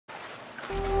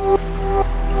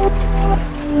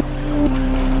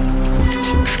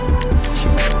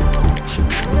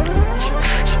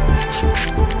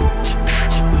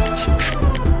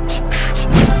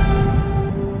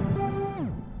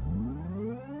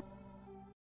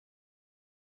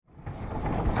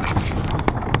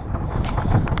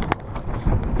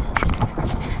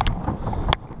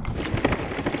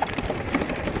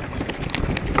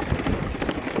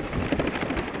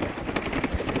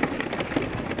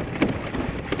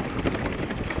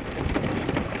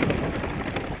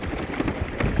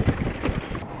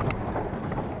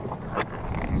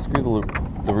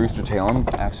rooster tail. I'm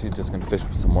actually just gonna fish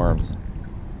with some worms.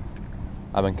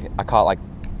 I caught like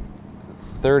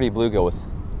 30 bluegill with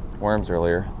worms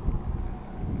earlier,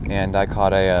 and I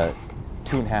caught a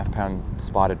 2.5 pound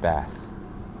spotted bass.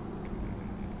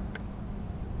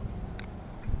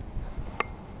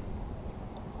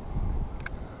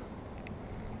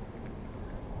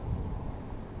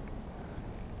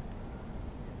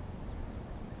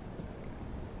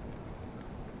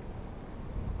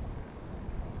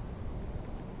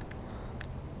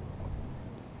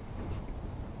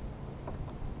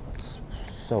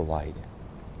 So light.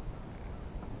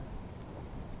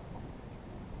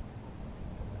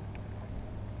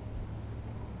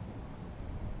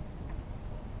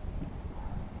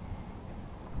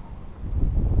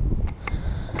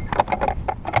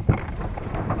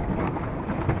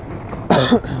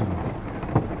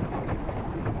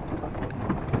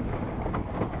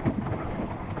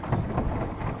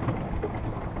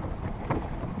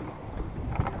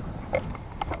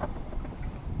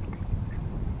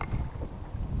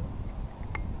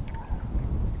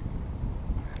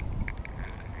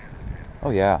 Oh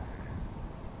yeah.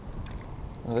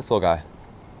 Look at this little guy.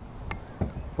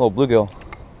 Little bluegill.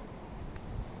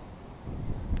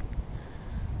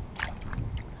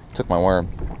 Took my worm.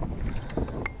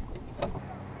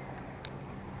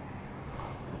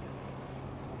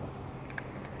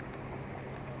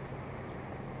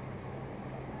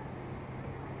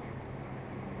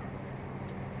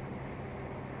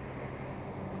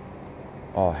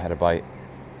 Oh, I had a bite.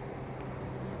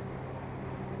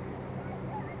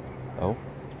 Oh.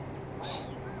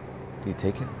 Did he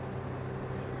take it?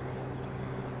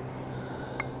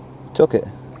 Took it.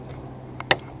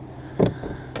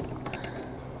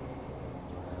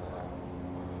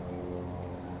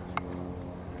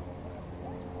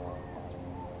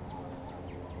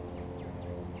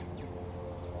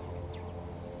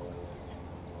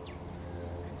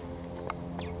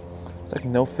 It's like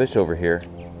no fish over here.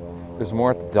 There's more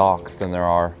at the docks than there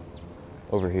are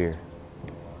over here.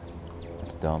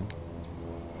 That's dumb.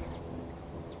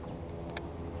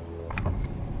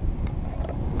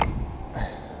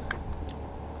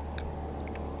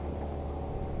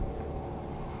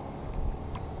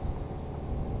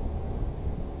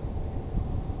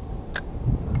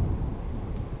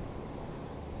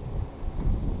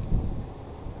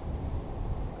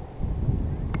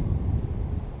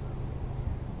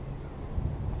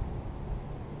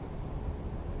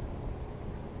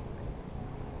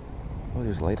 Oh,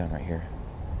 there's a lay down right here.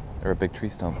 Or a big tree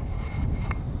stump.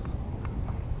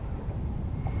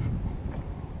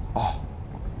 Oh,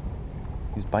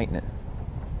 he's biting it.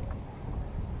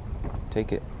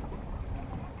 Take it.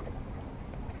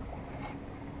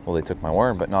 Well, they took my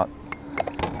worm, but not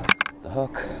the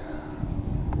hook.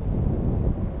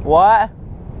 What?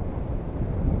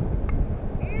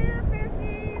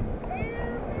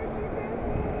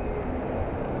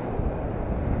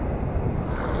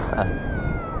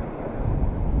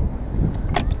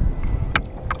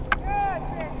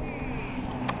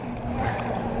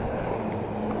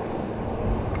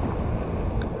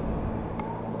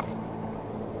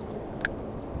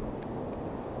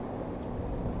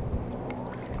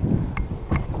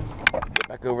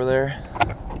 Back over there.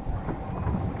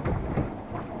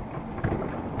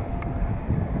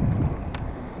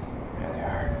 There they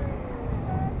are.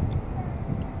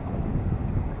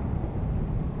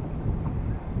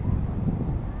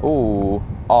 Ooh.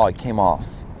 Oh, it came off.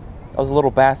 That was a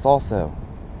little bass also.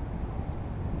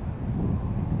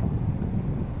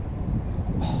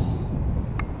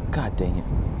 God dang it.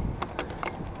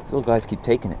 These little guys keep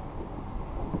taking it.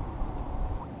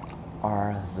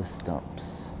 Are the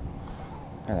stumps.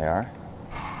 There they are.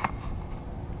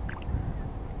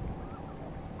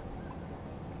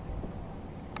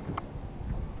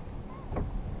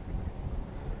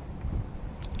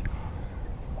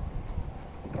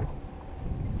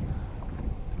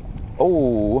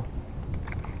 Oh,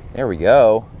 there we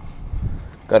go.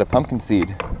 Got a pumpkin seed.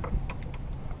 Look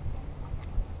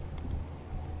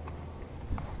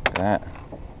at that.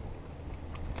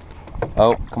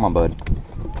 Oh, come on, bud.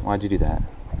 Why'd you do that?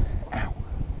 Ow.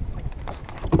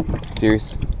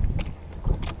 Serious?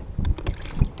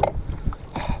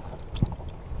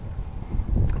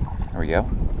 There we go.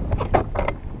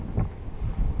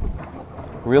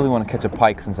 Really want to catch a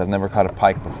pike since I've never caught a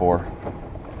pike before.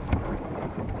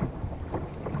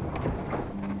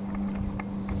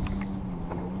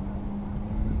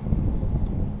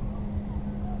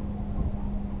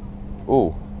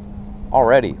 Ooh,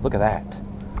 already, look at that.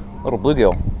 Little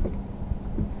bluegill.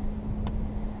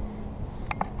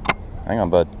 Hang on,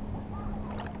 bud.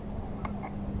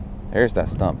 There's that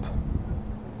stump.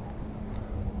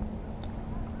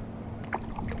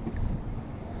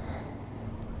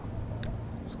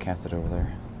 cast it over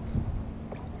there.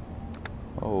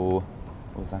 Oh,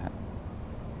 what was that?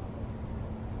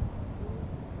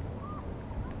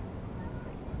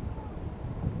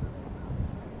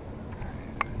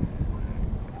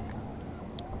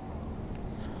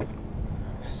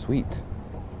 Sweet.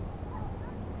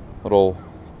 Little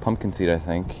pumpkin seed, I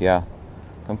think. Yeah,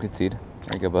 pumpkin seed.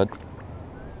 There you go, bud.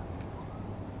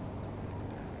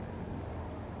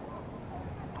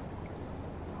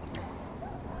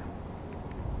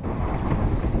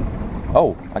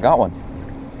 Oh, I got one.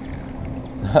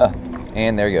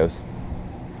 And there he goes.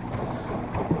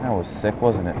 That was sick,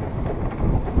 wasn't it?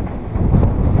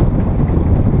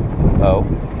 Oh.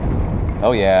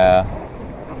 Oh, yeah.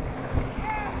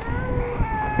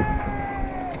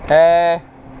 Hey.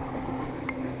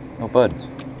 Oh, bud.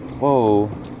 Whoa.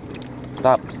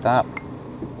 Stop, stop.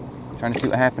 I'm trying to see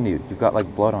what happened to you. You've got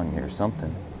like blood on you or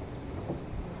something.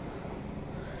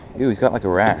 Ew, he's got like a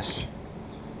rash.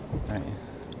 All right.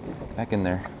 Back in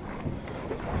there.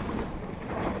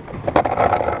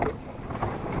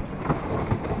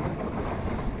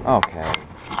 Okay.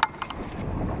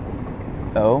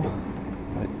 Oh.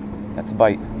 That's a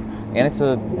bite. And it's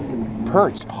a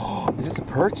perch. Oh, is this a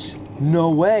perch? No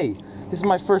way. This is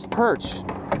my first perch.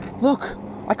 Look,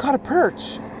 I caught a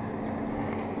perch.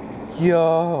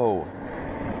 Yo.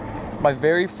 My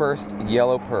very first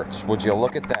yellow perch. Would you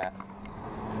look at that?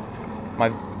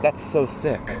 That's so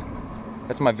sick.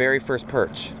 That's my very first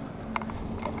perch.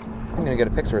 I'm gonna get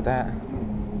a picture of that.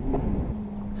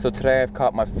 So today I've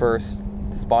caught my first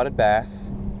spotted bass,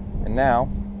 and now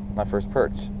my first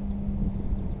perch.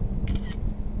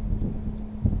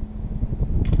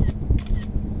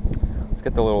 Let's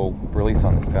get the little release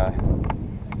on this guy.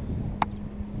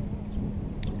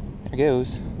 There he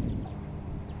goes.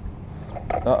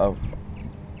 Uh-oh.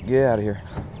 Get out of here.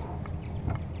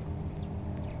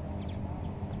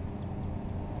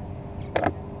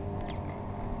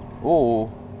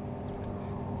 Oh.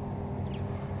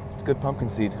 It's good pumpkin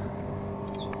seed.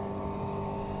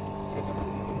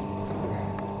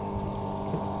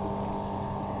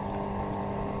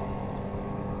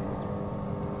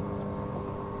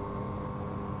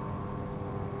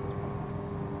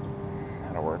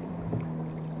 That'll work.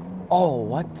 Oh,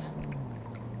 what?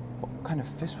 What kind of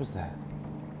fish was that?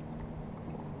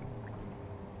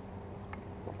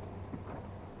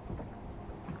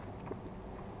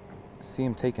 I see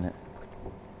him taking it.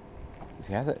 Does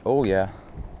he have it? Oh, yeah.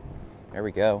 There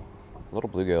we go. Little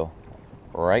bluegill.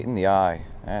 Right in the eye.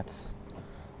 That's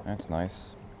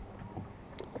nice.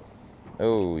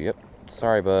 Oh, yep.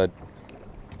 Sorry, bud.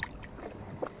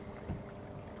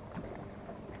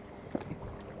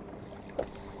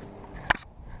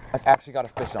 I've actually got a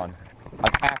fish on.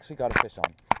 I've actually got a fish on.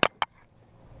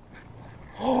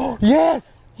 Oh,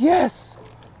 yes! Yes!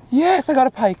 Yes, I got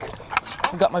a pike.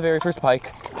 I got my very first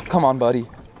pike. Come on, buddy.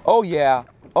 Oh, yeah.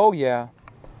 Oh, yeah.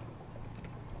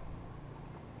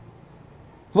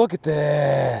 Look at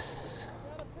this.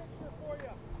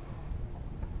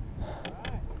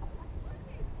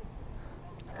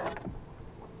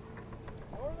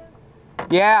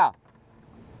 Yeah.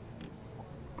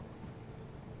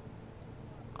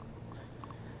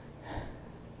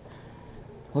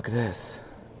 Look at this.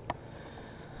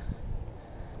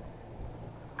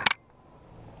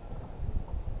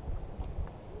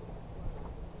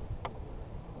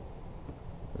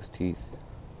 Those teeth.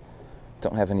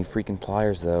 Don't have any freaking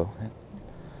pliers though.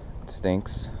 It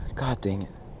stinks. God dang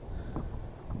it.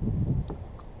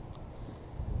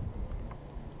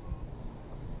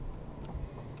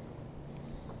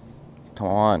 Come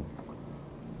on.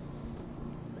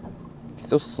 He's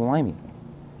so slimy.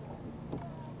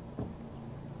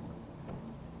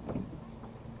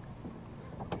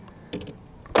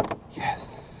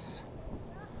 Yes.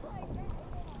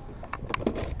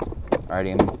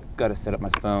 Alrighty, I'm gotta set up my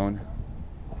phone.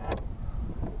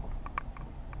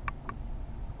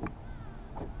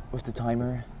 What's the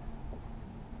timer?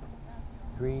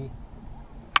 3.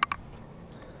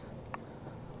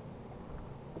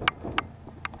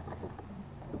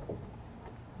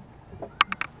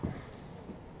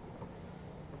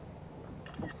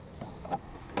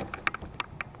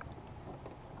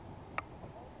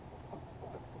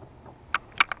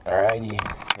 Alrighty, here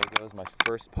goes my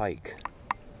first pike.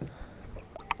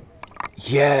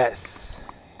 Yes!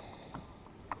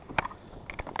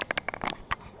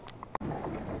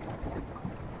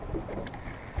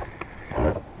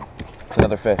 It's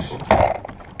another fish.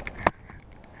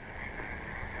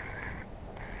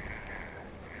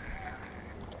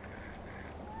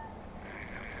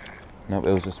 Nope,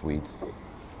 it was just weeds.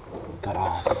 Cut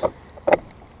off.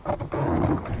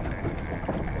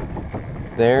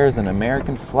 There's an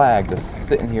American flag just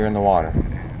sitting here in the water.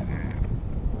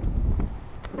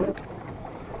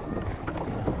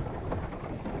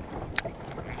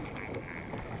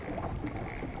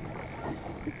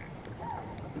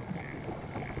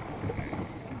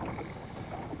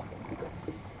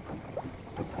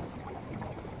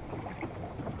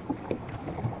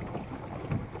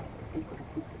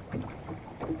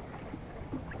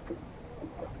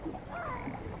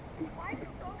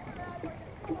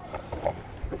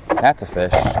 That's a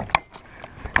fish.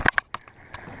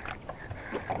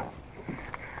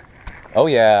 Oh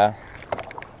yeah.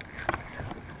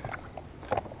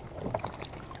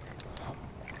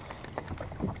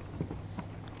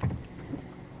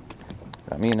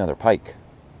 Got me another pike.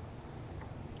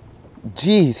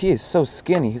 Jeez, he is so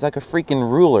skinny. He's like a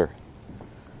freaking ruler.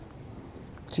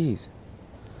 Jeez.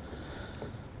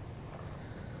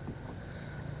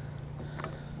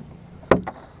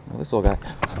 Well, this little guy.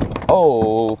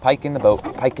 Oh, pike in the boat,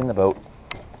 pike in the boat.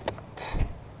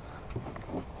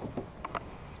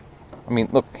 I mean,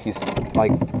 look, he's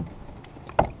like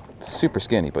super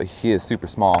skinny, but he is super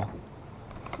small.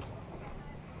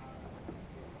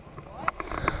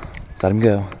 Let's let him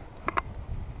go.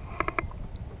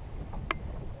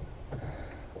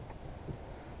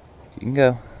 You can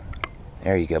go.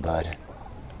 There you go, bud.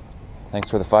 Thanks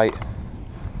for the fight.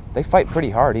 They fight pretty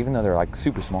hard, even though they're like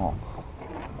super small.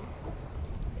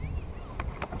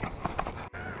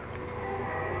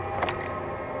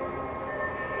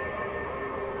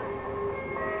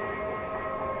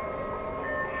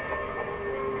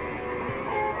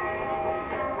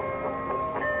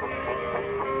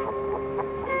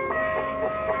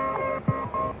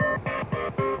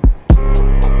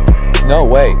 No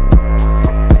way.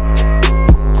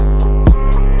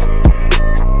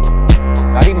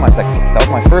 Not even my second cast. That was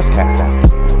my first cast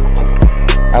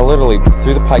out. I literally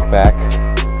threw the pike back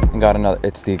and got another.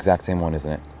 It's the exact same one, isn't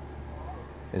it?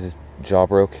 Is his jaw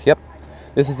broke? Yep.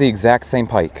 This is the exact same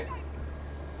pike.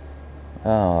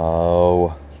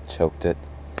 Oh, he choked it.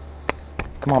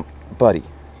 Come on, buddy.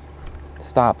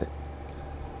 Stop it.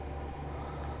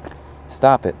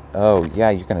 Stop it. Oh, yeah,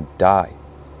 you're gonna die.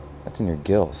 That's in your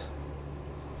gills.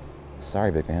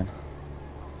 Sorry, big man.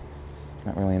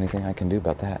 Not really anything I can do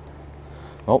about that.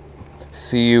 Well,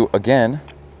 see you again.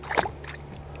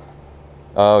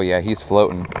 Oh, yeah, he's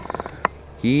floating.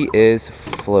 He is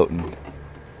floating.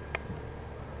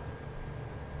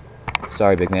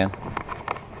 Sorry, big man.